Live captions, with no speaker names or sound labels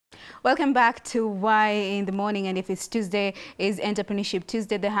Welcome back to Why in the Morning, and if it's Tuesday, is Entrepreneurship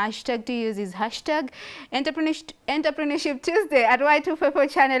Tuesday. The hashtag to use is hashtag Entrepreneurship Tuesday. At Y254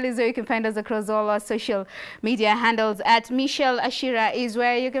 channel is where you can find us across all our social media handles. At Michelle Ashira is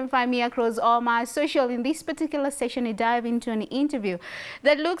where you can find me across all my social. In this particular session, we dive into an interview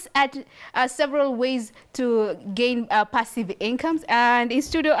that looks at several ways to gain passive incomes. And in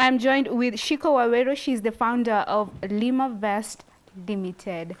studio, I'm joined with Shiko Wawero. She's the founder of LimaVest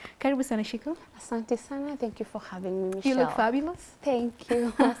Limited. Karibu sana Shiko. Asante sana. Thank you for having me, Michelle. You look fabulous. Thank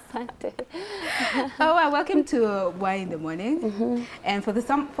you. Asante. Welcome to Why in the Morning. And for the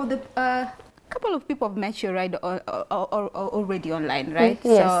couple of people have met you right already online, right?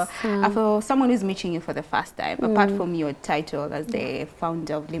 Yes. So for someone who's meeting you for the first time, apart from your title as the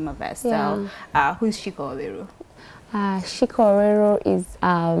founder of LimaVest, so who's Shiko Wawero? Shiko Wawero is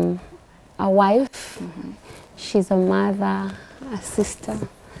a wife. She's a mother, a sister,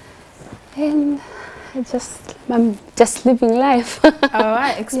 and I'm just living life. All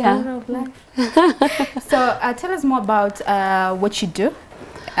right, explorer of life. So tell us more about what you do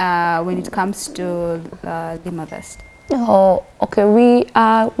when it comes to LimaVest. Oh, okay.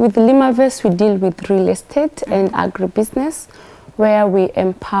 With LimaVest, we deal with real estate and agribusiness, where we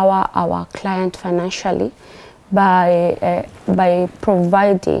empower our client financially by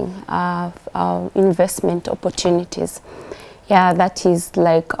providing investment opportunities. Yeah, that is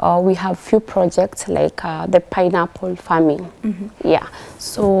like we have few projects like the pineapple farming. Yeah,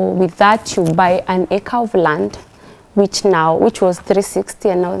 so with that you buy an acre of land, which was 360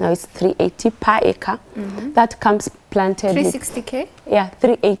 and now it's 380 per acre. That comes planted. 360K? Yeah,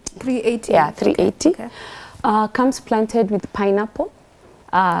 380. 380. Yeah, 380. Okay. Comes planted with pineapple.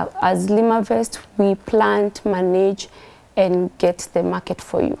 As LimaVest, we plant, manage, and get the market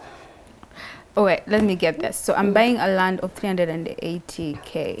for you. Oh wait, let me get this. So I'm buying a land of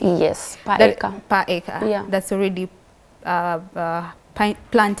 380K. Yes, per acre. Per acre. Yeah. That's already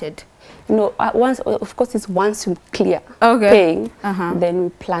planted. No, of course, it's once you clear paying, then we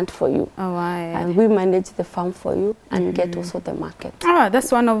plant for you. Oh, right. And we manage the farm for you and get also the market. Ah,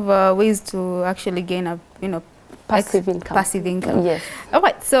 that's one of ways to actually gain a passive income. Passive income. Yes. All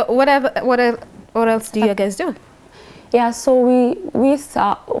right. So what else do you guys do? Yeah. So we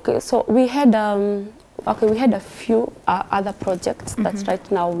had a few other projects that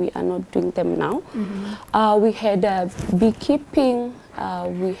right now we are not doing them now. We had beekeeping,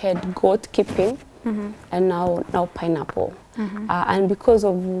 we had goat keeping, and now pineapple. And because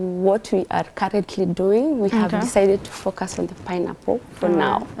of what we are currently doing, we have decided to focus on the pineapple for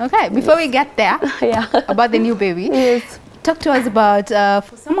now. Okay, before we get there, about the new baby, talk to us about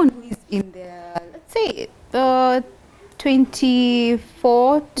for someone who is in the, let's say,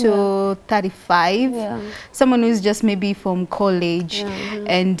 24 to 35, someone who's just maybe from college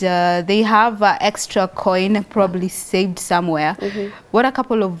and they have extra coin probably saved somewhere. What are a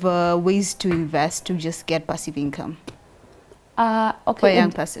couple of ways to invest to just get passive income for a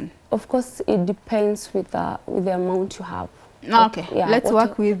young person? Of course, it depends with the amount you have. Okay, let's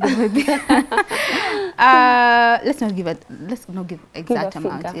work with let's not give exact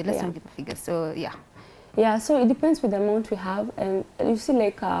amount. Let's not give a figure. So yeah, so it depends with the amount we have, and you see,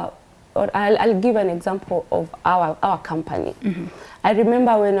 like, or I'll give an example of our company. I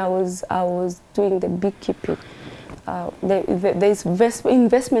remember when I was doing the beekeeping, there's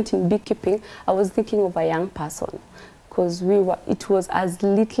investment in beekeeping. I was thinking of a young person, because it was as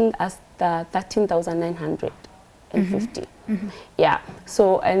little as the 13,950. Yeah.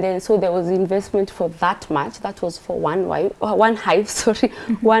 So there was investment for that much. That was for one hive. Sorry,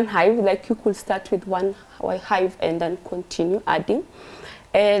 one hive. Like you could start with one hive and then continue adding.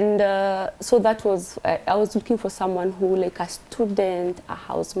 And so that was I was looking for someone who, like a student, a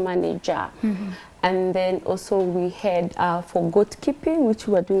house manager, and then also we had for goat keeping, which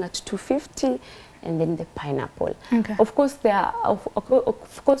we were doing at 250. And then the pineapple. Of course,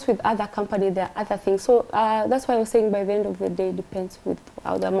 of course, with other companies, there are other things. So that's why I was saying by the end of the day, it depends with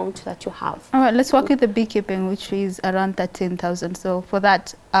the amount that you have. All right, let's work with the beekeeping, which is around 13,000. So for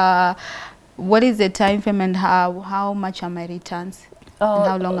that, what is the time frame and how much are my returns? And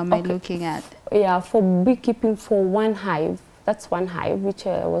how long am I looking at? Yeah, for beekeeping, for one hive, that's one hive, which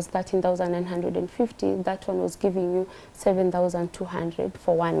was 13,950. That one was giving you 7,200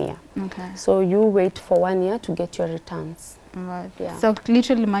 for 1 year. Okay. So you wait for 1 year to get your returns. Right. Yeah. So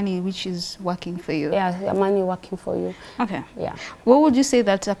literally money which is working for you. Yeah, money working for you. Okay. Yeah. What would you say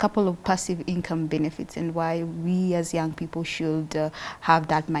that a couple of passive income benefits and why we as young people should have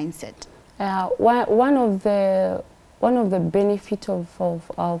that mindset? One of the benefits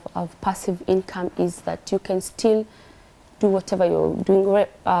of passive income is that you can still do whatever you're doing,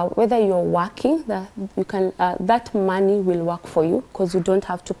 whether you're working, that money will work for you, because you don't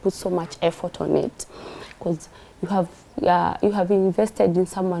have to put so much effort on it, because you have invested in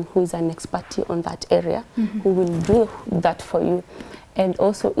someone who is an expert on that area, who will do that for you. And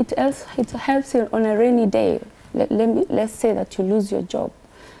also it helps you on a rainy day. Let's say that you lose your job,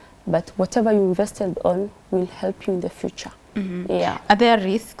 but whatever you invested on will help you in the future. Yeah. Are there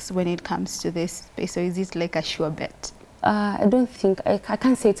risks when it comes to this space, or is it like a sure bet? I don't think, I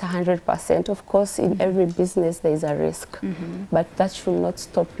can't say it's 100%. Of course, in every business there is a risk, but that should not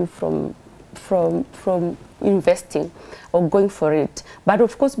stop you from investing or going for it. But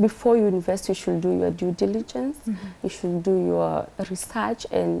of course, before you invest, you should do your due diligence. You should do your research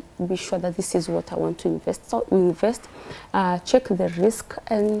and be sure that this is what I want to invest. So invest, check the risk,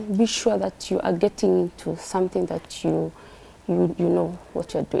 and be sure that you are getting into something that you know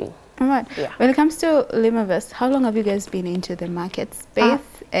what you're doing. All right. Yeah. When it comes to LimaVest, how long have you guys been into the market space?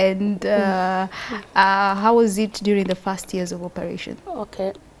 And how was it during the first years of operation?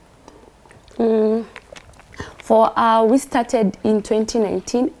 Okay. We started in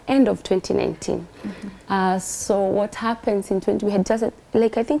 2019, end of 2019. So what happens in we had just,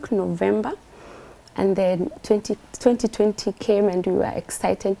 like, I think November, and then 2020 came, and we were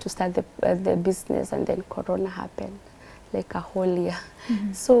excited to start the business, and then Corona happened, like a whole year.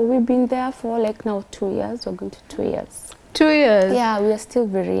 So we've been there for like now 2 years. We're going to 2 years. 2 years? Yeah, we are still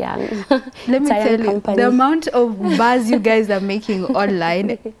very young. Let me tell you, the amount of buzz you guys are making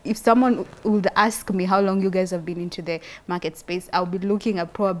online, if someone would ask me how long you guys have been into the market space, I'll be looking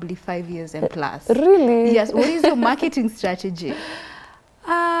at probably 5 years and plus. Really? Yes. What is your marketing strategy?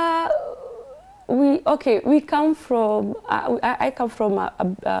 We come from, I come from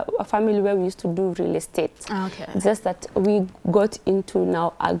a family where we used to do real estate. Okay. Just that we got into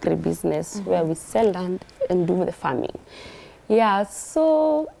now agribusiness, where we sell land and do the farming. Yeah,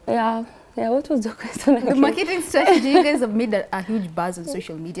 so, yeah, what was the question again? The marketing strategy, you guys have made a huge buzz on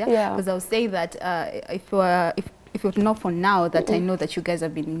social media. Yeah. Because I was saying that if it's not for now, that I know that you guys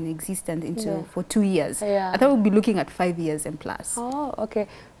have been in existence for 2 years. Yeah. I thought we'd be looking at 5 years and plus. Oh, okay.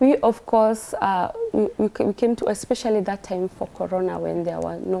 We, of course, we came to, especially that time for Corona, when there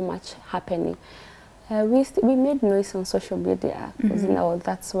was not much happening. We made noise on social media, because now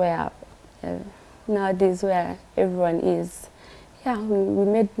that's where, nowadays, where everyone is. Yeah, we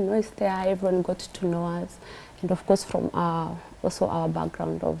made noise there, everyone got to know us. And of course, from also our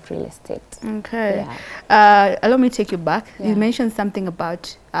background of real estate. Okay. Yeah. Allow me to take you back. Yeah. You mentioned something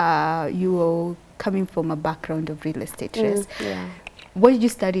about you coming from a background of real estate. Yeah. What did you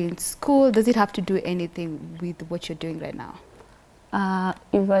study in school? Does it have to do anything with what you're doing right now?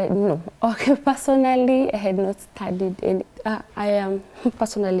 No. Okay, personally, I had not studied any.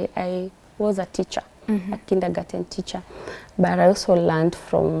 Personally, I was a teacher, a kindergarten teacher. But I also learned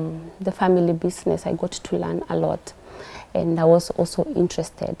from the family business. I got to learn a lot. And I was also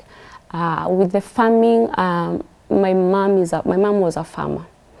interested. With the farming, my mom was a farmer.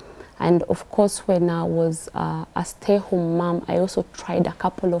 And of course, when I was a stay-home mom, I also tried a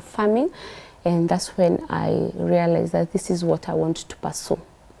couple of farming. And that's when I realized that this is what I want to pursue.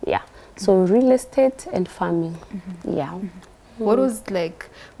 Yeah. So real estate and farming. Yeah. What was, like,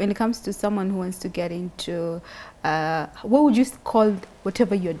 when it comes to someone who wants to get into, what would you call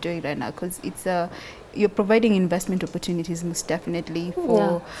whatever you're doing right now? Because it's you're providing investment opportunities, most definitely,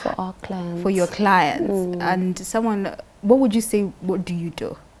 for our clients, for your clients. And someone, what would you say? What do you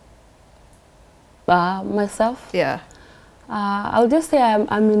do? Myself? Yeah. I'll just say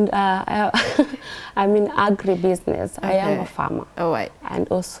I'm in I'm in agribusiness. Okay. I am a farmer. All right. And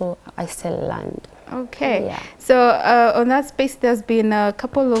also I sell land. Okay. Yeah. So on that space, there's been a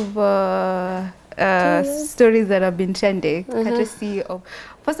couple of stories that have been trending. Courtesy of,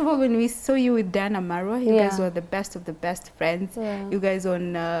 first of all, when we saw you with Diana Marwa, you guys were the best of the best friends. You guys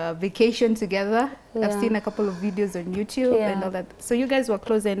on vacation together. I've seen a couple of videos on YouTube and all that. So you guys were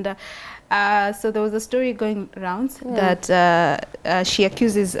close, and so there was a story going around that she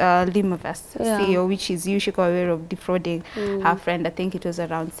accuses LimaVest CEO, which is Yushiko, aware of defrauding her friend. I think it was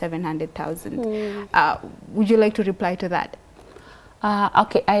around 700,000. Would you like to reply to that?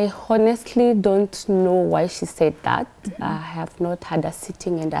 Okay, I honestly don't know why she said that. I have not had a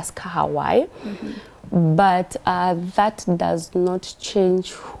sitting and ask her why. But that does not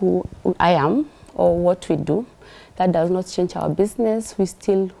change who I am or what we do. That does not change our business. We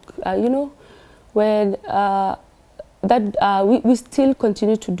still, you know, when we still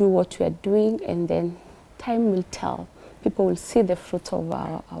continue to do what we are doing, and then time will tell. People will see the fruit of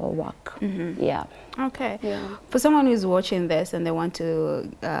our work. Yeah. Okay. Yeah. For someone who's watching this and they want to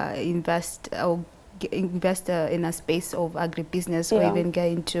invest or invest in a space of agribusiness or Yeah. even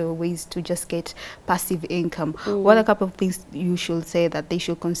get into ways to just get passive income, what are a couple of things you should say that they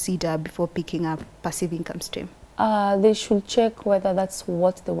should consider before picking up passive income stream? They should check whether that's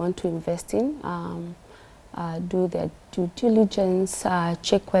what they want to invest in. Do their due diligence,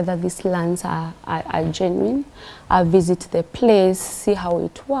 check whether these lands are genuine, visit the place, see how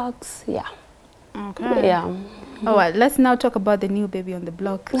it works. Yeah. Okay. Yeah. All right, let's now talk about the new baby on the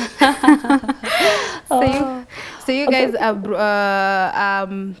block. So you guys are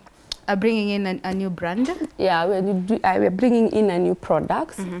bringing in a new brand? Yeah, we're bringing in a new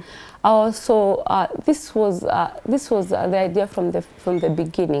products. Also, this was the idea from the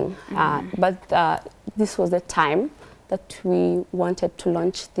beginning, but this was the time that we wanted to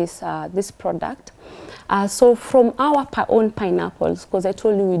launch this product. So from our own pineapples, because I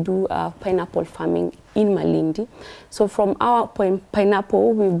told you we do pineapple farming in Malindi. So from our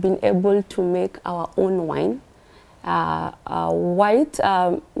pineapple, we've been able to make our own wine, white,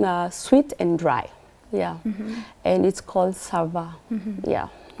 sweet and dry. Yeah, and it's called Sava. Yeah.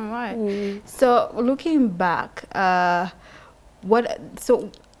 All right. So looking back,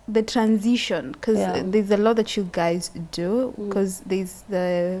 the transition, because there's a lot that you guys do, because there's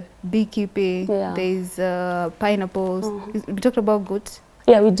the beekeeping, there's pineapples. We talked about goats.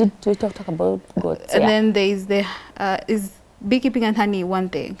 Yeah, we talked about goats. And then there's the is beekeeping and honey one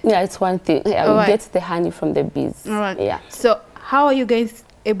thing? Yeah, it's one thing. Yeah, we get the honey from the bees. All right. Yeah. So how are you guys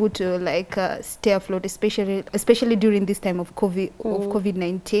able to like stay afloat, especially during this time of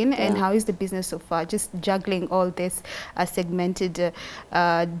COVID-19, and how is the business so far? Just juggling all this segmented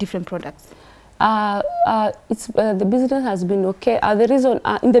different products. The business has been okay. The reason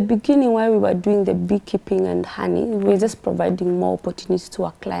in the beginning why we were doing the beekeeping and honey, we were just providing more opportunities to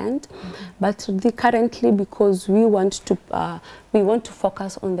our client. But currently, because we want to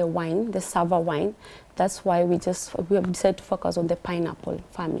focus on the wine, the Sava wine. That's why we have decided to focus on the pineapple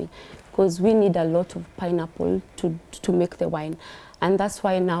farming, because we need a lot of pineapple to make the wine. And that's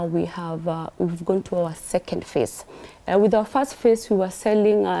why now we've gone to our second phase. With our first phase, we were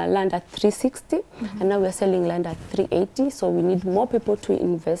selling land at 360, and now we're selling land at 380. So we need more people to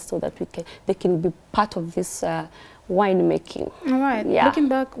invest so that they can be part of this wine making. All right. Yeah. Looking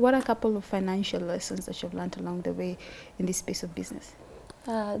back, what are a couple of financial lessons that you've learned along the way in this space of business?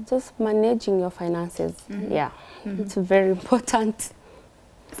 Just managing your finances. Yeah, it's very important.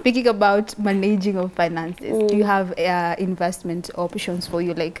 Speaking about managing of finances, do you have investment options for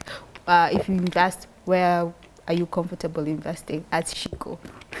you? Like, if you invest, where are you comfortable investing at Shiko?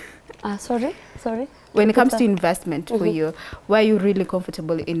 Sorry? When it comes to investment for you, where are you really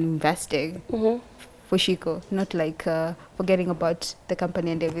comfortable in investing for Shiko? Not like forgetting about the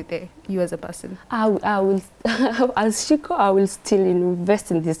company and everything, you as a person. I will, as Shiko, I will still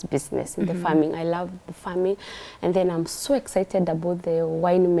invest in this business, in the farming. I love the farming. And then I'm so excited about the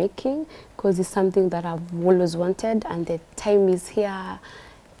wine making, because it's something that I've always wanted, and the time is here.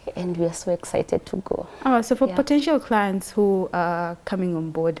 And we are so excited to go. Oh, so for potential clients who are coming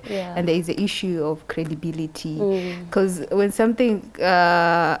on board, and there is the issue of credibility, because when something,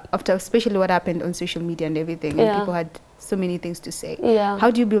 after especially what happened on social media and everything, and people had so many things to say,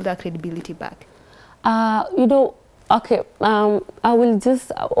 how do you build that credibility back? You know, okay, I will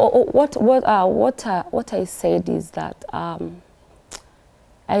just, what I said is that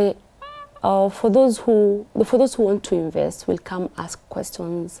for those who want to invest, will come ask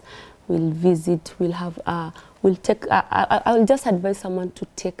questions, will visit, will have, will take. I will just advise someone to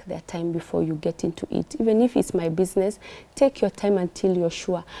take their time before you get into it. Even if it's my business, take your time until you're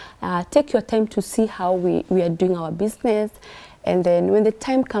sure. Take your time to see how we are doing our business, and then when the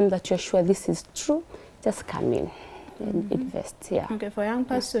time comes that you're sure this is true, just come in and invest. Yeah. Okay, for a young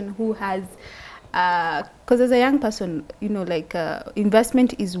person who has. Because as a young person, you know, like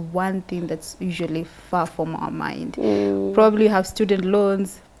investment is one thing that's usually far from our mind. Probably have student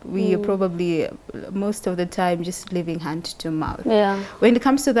loans. We are probably most of the time just living hand to mouth. When it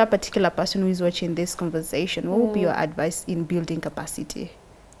comes to that particular person who is watching this conversation, what would be your advice in building capacity?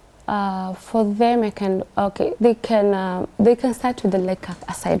 For them, they can start with like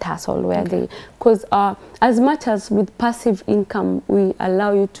a side hustle where because as much as with passive income we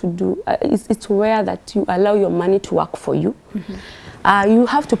allow you to do, it's where that you allow your money to work for you. You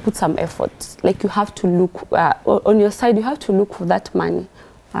have to put some effort. Like you have to look on your side. You have to look for that money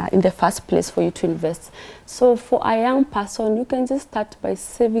in the first place for you to invest. So for a young person, you can just start by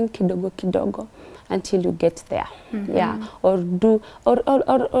saving kidogo kidogo until you get there. Or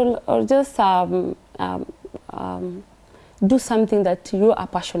just do something that you are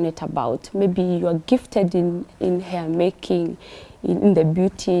passionate about. Maybe you are gifted in hair making, in the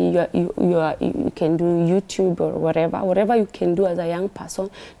beauty, you can do YouTube or whatever you can do as a young person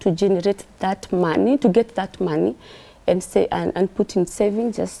to generate that money, to get that money and say and put in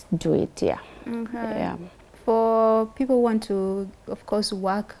saving, just do it. Yeah. Okay. Yeah. For people who want to, of course,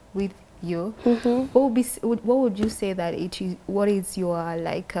 work with you, what would you say that it is? What is your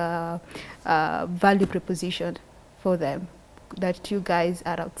like value proposition for them that you guys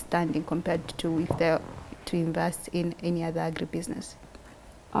are outstanding compared to if they're to invest in any other agribusiness?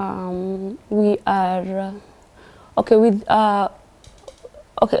 We are okay with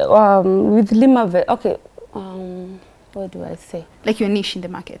with LimaVest. Okay, what do I say? Like your niche in the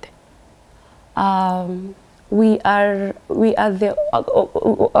market. We are the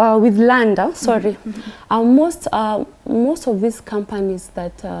with land. Sorry, most of these companies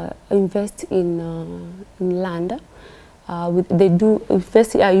that invest in land. They do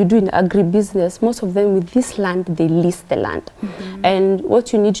invest. You do in agribusiness. Most of them with this land, they lease the land. And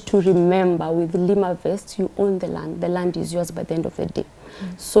what you need to remember with LimaVest, you own the land. The land is yours by the end of the day.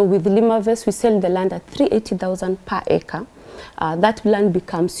 So with LimaVest, we sell the land at 380,000 per acre. That land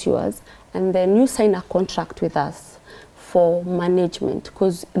becomes yours, and then you sign a contract with us for management,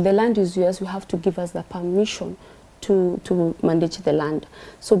 because the land is yours. You have to give us the permission to manage the land.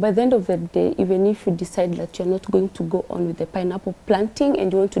 So by the end of the day, even if you decide that you're not going to go on with the pineapple planting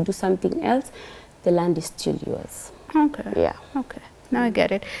and you want to do something else, the land is still yours. Okay. Yeah. Okay. Now I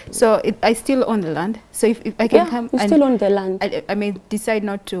get it. So I still own the land. So if I can come, you still own the land. I may decide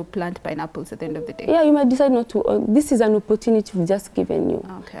not to plant pineapples at the end of the day. Yeah, you might decide not to. This is an opportunity we've just given you.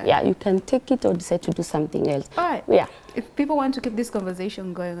 Okay. Yeah, you can take it or decide to do something else. All right. Yeah. If people want to keep this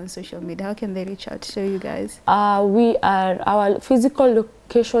conversation going on social media, how can they reach out to you guys? Our physical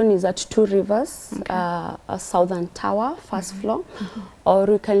location is at 2 Rivers, a Southern Tower, first floor. Or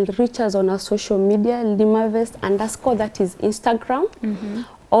you can reach us on our social media, LimaVest_, that is Instagram.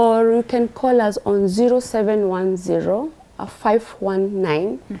 Or you can call us on 0710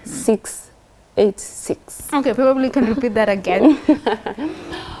 519 686. Okay, probably can repeat that again.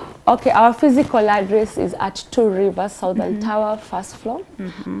 Okay, our physical address is at 2 Rivers, Southern Tower, first floor.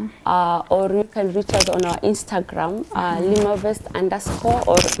 Or you can reach us on our Instagram, LimaVest_,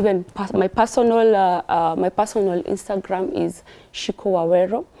 or even my personal Instagram is Shiko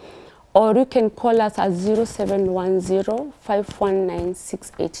Wawero. Or you can call us at 0710 519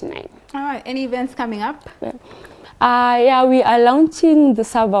 689. All right, any events coming up? Yeah, we are launching the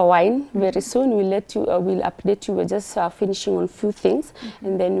Sava wine very soon. We'll let you, we'll update you. We're just finishing on a few things,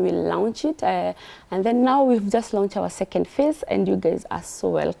 and then we'll launch it. And then now we've just launched our second phase, and you guys are so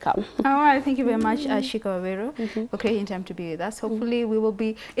welcome. All right, thank you very much, Shiko Wawero, for creating time to be with us. Hopefully, we will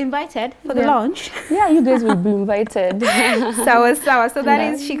be invited for the launch. Yeah, you guys will be invited. Sawa. So that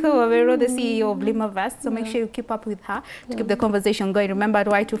is Shiko Wawero, the CEO of LimaVest. So make sure you keep up with her to keep the conversation going. Remember, at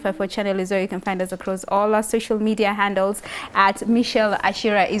Y254 channel is where you can find us across all our social media handles. At Michelle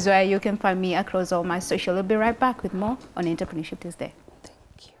Ashira is where you can find me across all my social. We'll be right back with more on Entrepreneurship Tuesday.